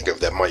I can think of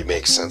that might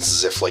make sense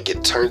is if, like,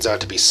 it turns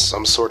out to be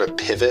some sort of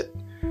pivot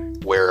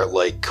where,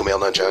 like, Kumail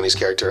Nanjiani's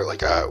character,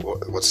 like,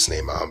 what's his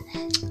name?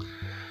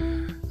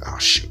 Oh,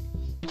 shoot.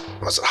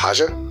 Was it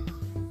Haja?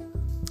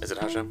 Is it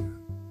Haja?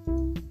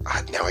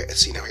 Now I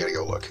gotta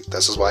go look.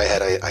 This is why I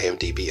had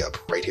IMDb up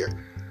right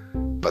here.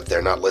 But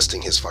they're not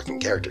listing his fucking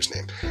character's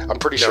name. I'm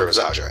pretty sure it was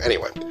Haja.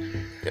 Anyway.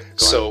 Yeah,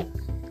 so,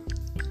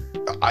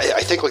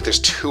 I think, like,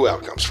 there's 2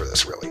 outcomes for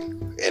this, really.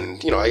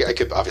 And, you know, I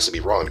could obviously be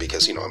wrong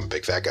because, you know, I'm a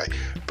big fat guy.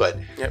 But...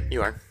 Yep,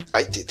 you are.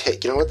 Hey,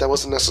 you know what? That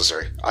wasn't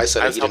necessary. I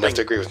said you didn't have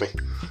to agree with me.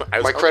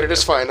 My credit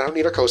is fine. I don't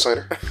need a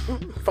cosigner.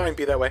 Fine,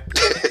 be that way.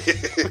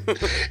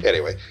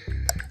 Anyway.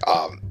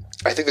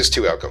 I think there's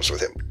 2 outcomes with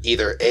him.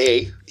 Either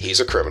A, he's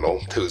a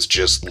criminal who's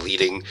just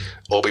leading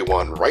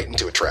Obi-Wan right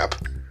into a trap.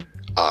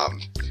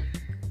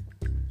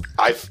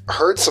 I've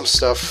heard some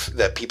stuff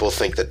that people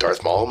think that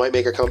Darth Maul might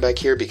make a comeback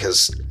here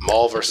because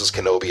Maul versus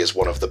Kenobi is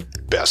one of the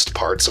best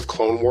parts of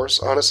Clone Wars,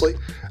 honestly.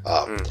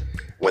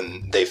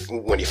 When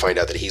you find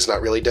out that he's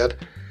not really dead.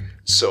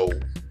 So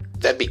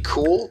that'd be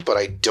cool, but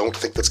I don't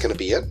think that's going to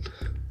be it.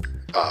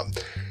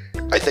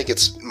 I think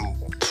it's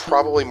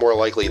probably more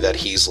likely that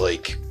he's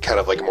like kind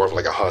of like more of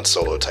like a Han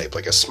Solo type,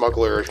 like a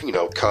smuggler, you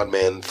know, con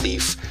man,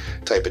 thief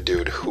type of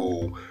dude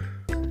who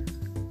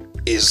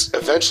is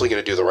eventually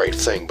going to do the right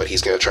thing, but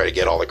he's going to try to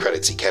get all the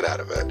credits he can out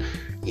of it,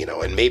 you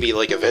know, and maybe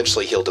like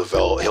eventually he'll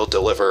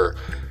deliver,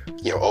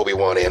 you know,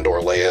 Obi-Wan and or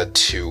Leia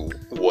to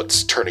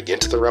what's turning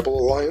into the Rebel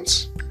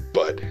Alliance.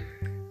 But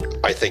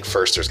I think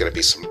first there's going to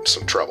be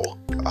some trouble,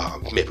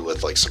 maybe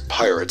with like some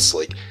pirates,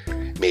 like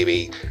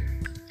maybe.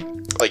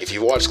 Like, if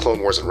you watch Clone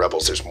Wars and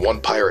Rebels, there's one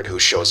pirate who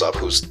shows up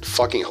who's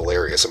fucking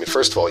hilarious. I mean,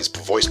 first of all, he's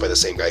voiced by the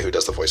same guy who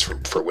does the voice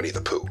for Winnie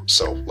the Pooh.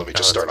 So let me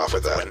just start off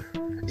with that.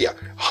 Yeah,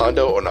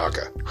 Hondo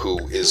Ohnaka,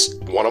 who is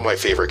one of my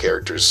favorite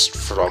characters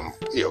from,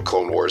 you know,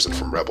 Clone Wars and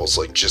from Rebels.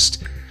 Like,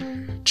 just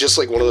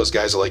like one of those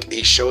guys that, like,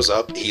 he shows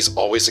up, he's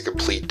always a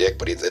complete dick,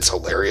 but it's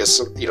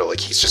hilarious. You know, like,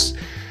 he's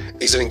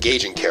an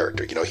engaging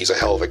character. You know, he's a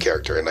hell of a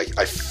character. And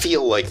I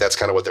feel like that's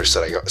kind of what they're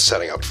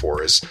setting up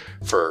for, is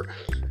for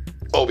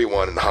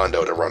Obi-Wan and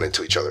Hondo to run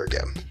into each other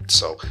again.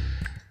 So,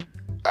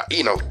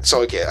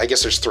 so again, I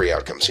guess there's three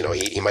outcomes.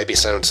 He might be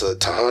sent to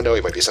Hondo,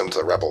 he might be sent to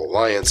the Rebel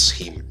Alliance,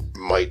 he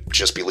might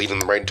just be leading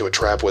them right into a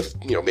trap with,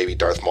 maybe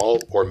Darth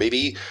Maul, or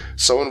maybe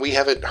someone we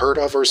haven't heard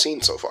of or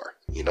seen so far.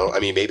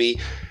 Maybe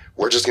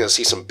we're just going to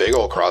see some big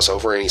old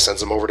crossover and he sends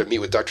them over to meet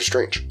with Doctor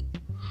Strange.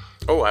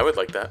 Oh, I would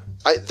like that.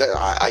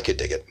 I could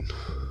dig it.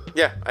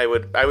 Yeah, I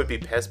would be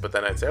pissed, but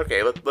then I'd say,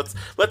 okay,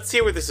 let's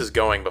see where this is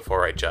going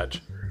before I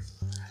judge.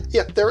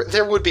 Yeah,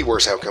 there would be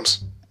worse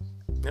outcomes.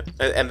 Yep.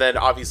 And then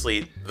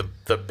obviously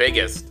the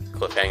biggest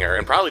cliffhanger,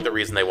 and probably the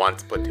reason they want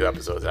to put 2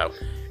 episodes out,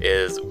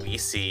 is we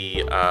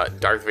see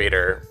Darth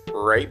Vader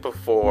right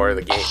before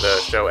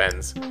the show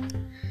ends.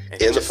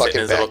 And in the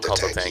fucking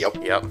bacta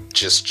tank. Yep.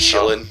 Just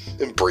chilling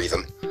and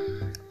breathing.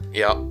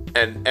 Yep.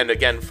 And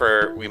again,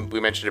 we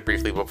mentioned it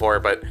briefly before,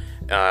 but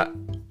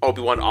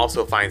Obi-Wan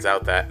also finds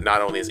out that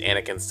not only is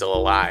Anakin still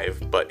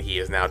alive, but he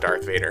is now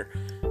Darth Vader.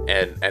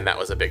 And that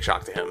was a big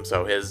shock to him.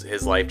 So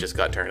his life just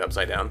got turned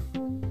upside down.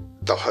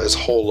 His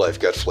whole life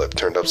got flipped,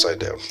 turned upside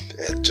down.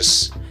 It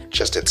just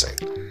insane.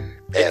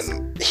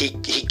 And he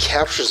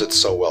captures it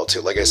so well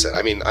too. Like I said,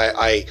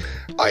 I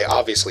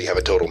obviously have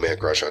a total man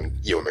crush on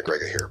Ewan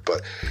McGregor here,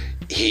 but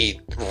he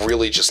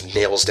really just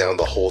nails down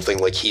the whole thing.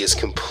 Like, he is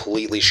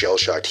completely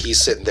shell-shocked.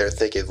 He's sitting there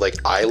thinking, like,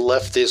 I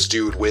left this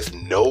dude with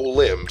no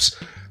limbs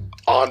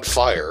on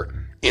fire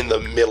in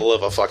the middle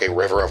of a fucking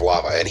river of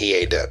lava, and he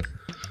ain't dead.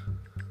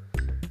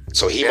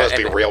 So he must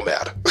be real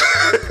mad.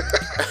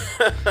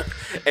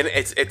 And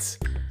it's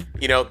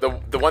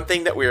the one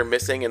thing that we were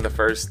missing in the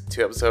first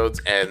 2 episodes,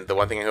 and the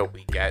one thing I hope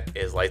we get,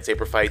 is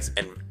lightsaber fights.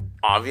 And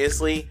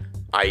obviously,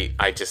 I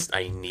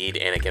need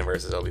Anakin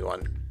versus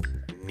Obi-Wan.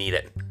 I need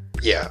it.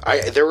 Yeah,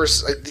 and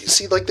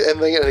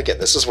again,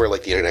 this is where,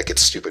 like, the internet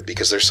gets stupid,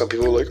 because there's some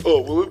people who are like, oh,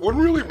 well, it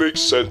wouldn't really make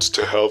sense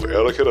to have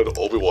Anakin and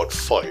Obi-Wan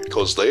fight,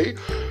 because they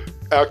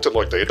acted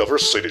like they had never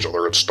seen each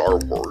other in Star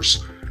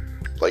Wars.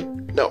 Like,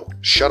 no,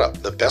 shut up.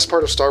 The best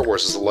part of Star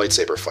Wars is the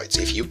lightsaber fights.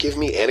 If you give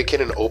me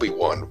Anakin and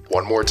Obi-Wan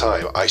one more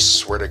time, I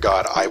swear to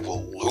God, I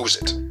will lose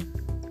it.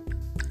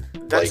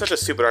 That's such a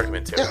stupid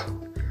argument, too. Yeah.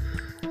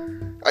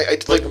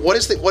 What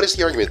is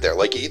the argument there?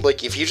 Like,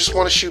 if you just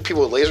want to shoot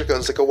people with laser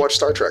guns, then go watch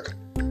Star Trek.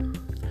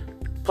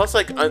 Plus,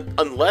 like,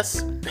 unless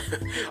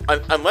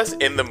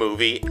in the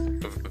movie,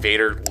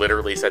 Vader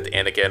literally said to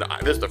Anakin,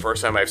 "This is the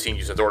first time I've seen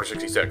you since Order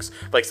 66,"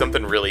 like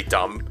something really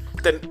dumb,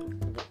 then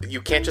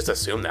you can't just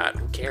assume that.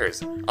 Who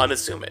cares?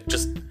 Unassume it.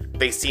 Just,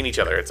 they've seen each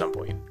other at some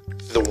point.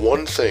 The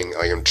one thing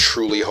I am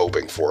truly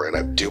hoping for, and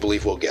I do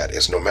believe we'll get,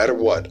 is no matter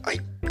what, I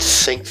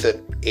think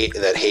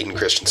that Hayden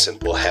Christensen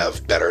will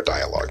have better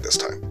dialogue this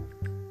time.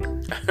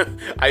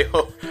 I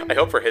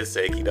hope for his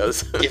sake he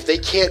does. If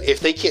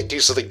they can't do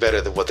something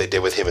better than what they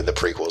did with him in the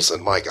prequels,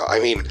 then my God,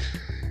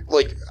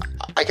 like,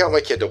 I got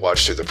my kid to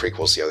watch through the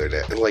prequels the other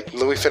day, and like,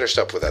 we finished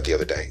up with that the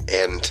other day,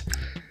 and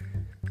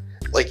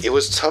like, it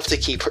was tough to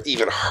keep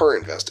even her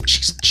invested.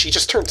 She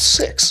just turned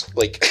 6,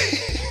 like,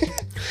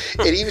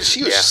 and even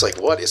she was just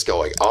like, what is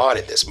going on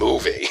in this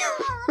movie?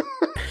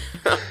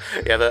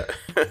 Yeah,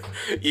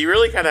 you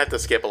really kind of have to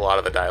skip a lot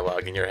of the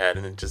dialogue in your head,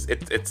 and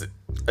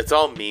it's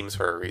all memes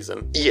for a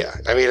reason. Yeah,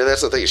 and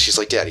that's the thing. She's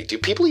like, Daddy, do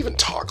people even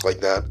talk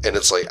like that? And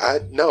it's like,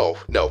 no,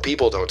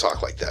 people don't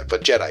talk like that,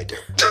 but Jedi do.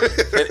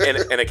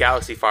 in a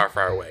galaxy far,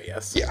 far away,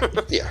 yes.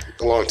 Yeah,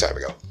 a long time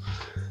ago.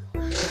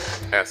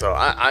 Yeah, so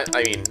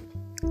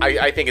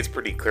I think it's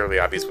pretty clearly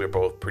obvious we're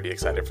both pretty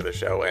excited for the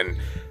show, and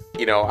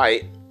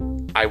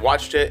I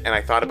watched it and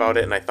I thought about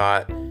it and I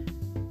thought,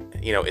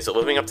 is it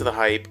living up to the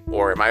hype,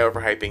 or am I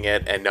overhyping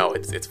it? And no,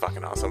 it's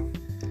fucking awesome.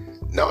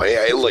 No,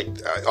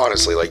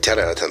 honestly, like, 10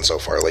 out of 10 so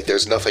far. Like,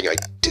 there's nothing I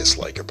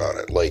dislike about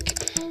it. Like,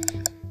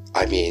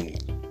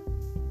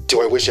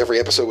 do I wish every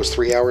episode was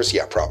 3 hours?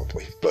 Yeah,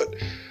 probably. But,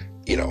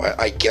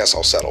 I guess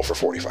I'll settle for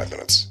 45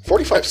 minutes.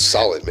 45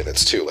 solid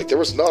minutes, too. Like, there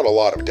was not a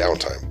lot of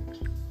downtime.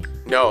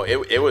 No,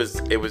 it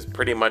was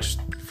pretty much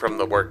from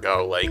the word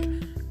go. Like,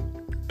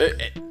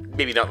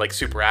 maybe not, like,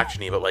 super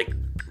actiony, but, like,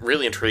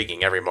 really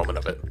intriguing every moment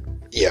of it.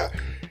 Yeah.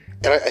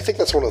 And I think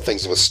that's one of the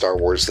things with Star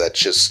Wars that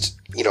just,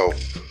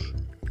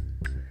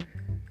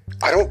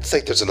 I don't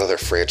think there's another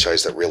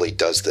franchise that really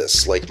does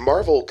this. Like,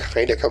 Marvel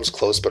kind of comes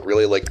close, but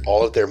really, like,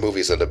 all of their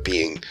movies end up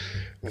being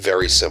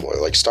very similar.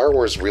 Like, Star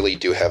Wars really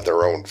do have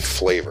their own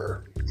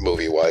flavor,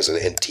 movie-wise and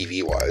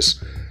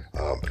TV-wise.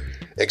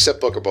 Except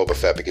Book of Boba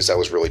Fett, because that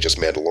was really just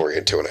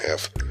Mandalorian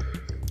 2.5.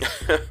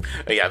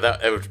 Yeah,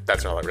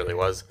 that's all it really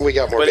was. We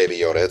got more Baby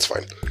Yoda, it's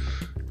fine.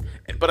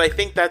 But I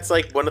think that's,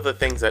 like, one of the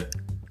things that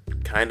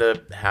kind of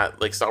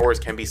like, Star Wars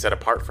can be set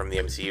apart from the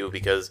MCU,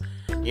 because,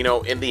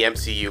 in the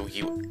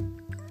MCU,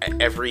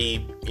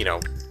 every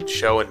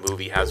show and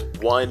movie has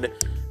one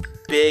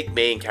big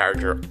main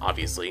character.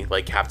 Obviously,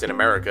 like, Captain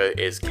America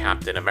is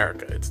Captain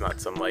America. It's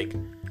not some, like,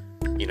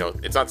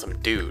 it's not some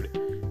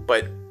dude.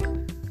 But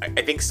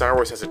I think Star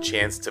Wars has a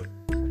chance to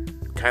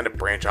kind of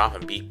branch off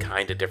and be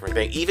kind of different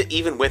thing.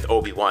 Even with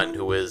Obi-Wan,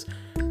 who is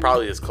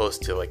probably as close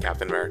to like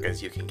Captain America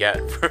as you can get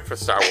for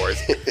Star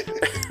Wars.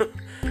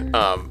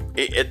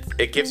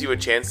 It gives you a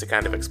chance to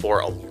kind of explore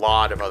a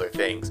lot of other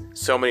things,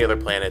 so many other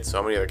planets,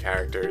 so many other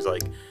characters.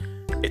 Like,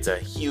 it's a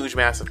huge,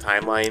 massive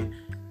timeline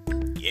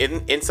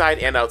inside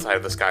and outside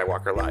of the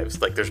Skywalker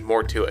lives. Like, there's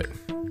more to it.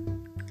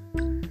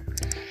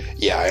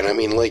 Yeah, and I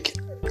mean, like,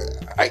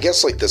 I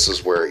guess, like, this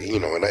is where, you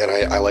know, and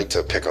I like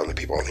to pick on the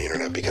people on the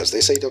internet because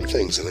they say dumb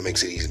things and it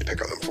makes it easy to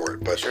pick on them for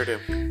it. But, sure do.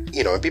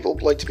 You know, and people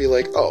like to be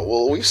like, oh,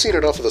 well, we've seen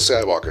enough of the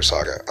Skywalker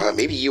saga.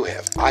 Maybe you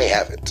have. I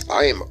haven't.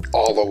 I am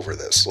all over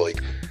this. Like,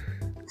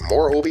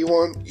 more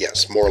Obi-Wan?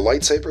 Yes. More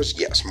lightsabers?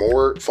 Yes.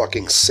 More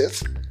fucking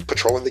Sith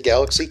patrolling the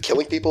galaxy,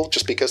 killing people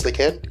just because they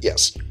can?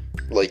 Yes.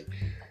 Like,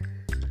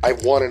 I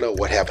want to know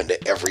what happened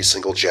to every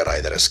single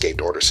Jedi that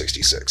escaped Order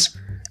 66.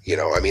 You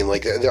know, I mean,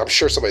 like, I'm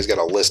sure somebody's got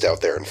a list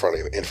out there in front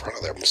of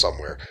them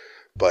somewhere,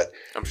 but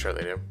I'm sure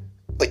they do.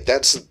 Like,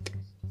 that's,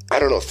 I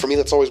don't know. For me,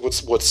 that's always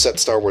what set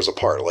Star Wars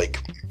apart. Like,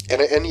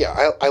 and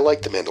yeah, I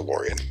like The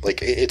Mandalorian.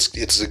 Like,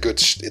 it's a good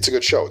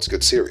show. It's a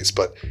good series.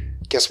 But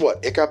guess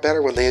what? It got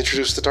better when they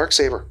introduced the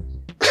Darksaber.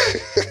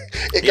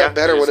 It got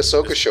better when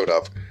Ahsoka showed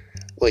up.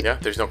 Like, yeah,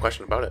 there's no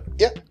question about it.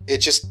 Yeah, it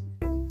just,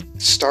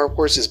 Star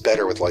Wars is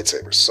better with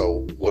lightsabers.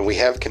 So when we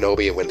have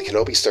Kenobi and when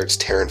Kenobi starts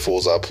tearing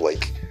fools up,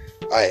 like,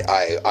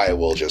 I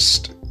will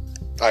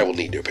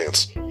need new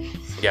pants.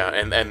 Yeah,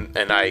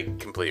 and I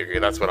completely agree.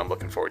 That's what I'm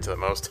looking forward to the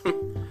most.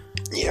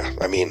 Yeah,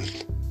 I mean,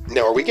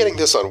 now are we getting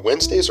this on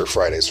Wednesdays or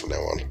Fridays from now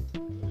on?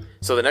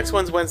 So the next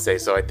one's Wednesday,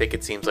 so I think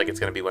it seems like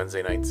it's going to be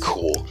Wednesday nights.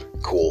 Cool.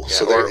 Yeah,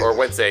 So or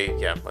Wednesday,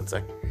 yeah,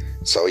 Wednesday.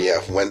 So yeah,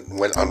 when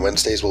on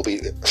Wednesdays we'll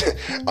be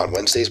on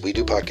Wednesdays we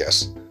do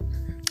podcasts.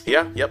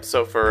 Yeah, yep.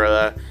 So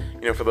for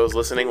for those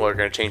listening, we're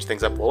going to change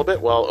things up a little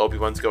bit while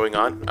Obi-Wan's going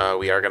on.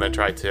 We are going to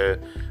try to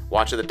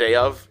watch it the day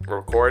of,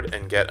 record,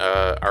 and get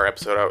our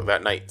episode out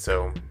that night.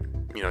 So,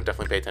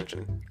 definitely pay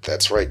attention.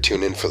 That's right.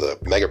 Tune in for the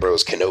Mega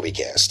Bros Kenobi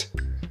cast.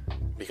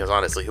 Because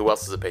honestly, who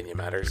else's opinion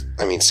matters?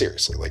 I mean,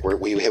 seriously, like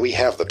we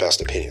have the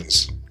best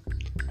opinions.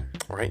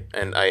 Right,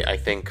 and I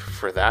think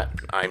for that,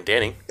 I'm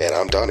Danny. And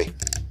I'm Donnie.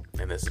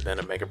 And this has been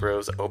a Mega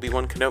Bros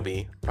Obi-Wan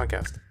Kenobi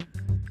podcast.